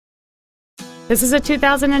This is a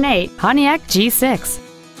 2008 Pontiac G6.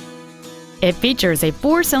 It features a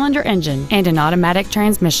 4-cylinder engine and an automatic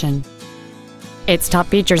transmission. Its top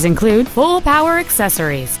features include full power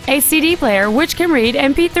accessories, a CD player which can read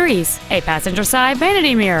MP3s, a passenger side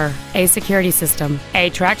vanity mirror, a security system, a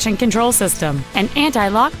traction control system, an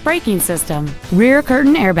anti-lock braking system, rear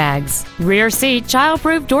curtain airbags, rear seat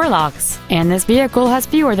child-proof door locks, and this vehicle has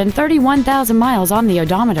fewer than 31,000 miles on the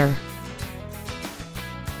odometer.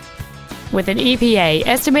 With an EPA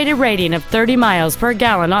estimated rating of 30 miles per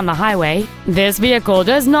gallon on the highway, this vehicle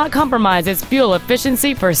does not compromise its fuel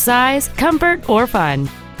efficiency for size, comfort, or fun.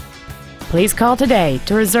 Please call today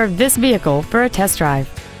to reserve this vehicle for a test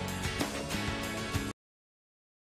drive.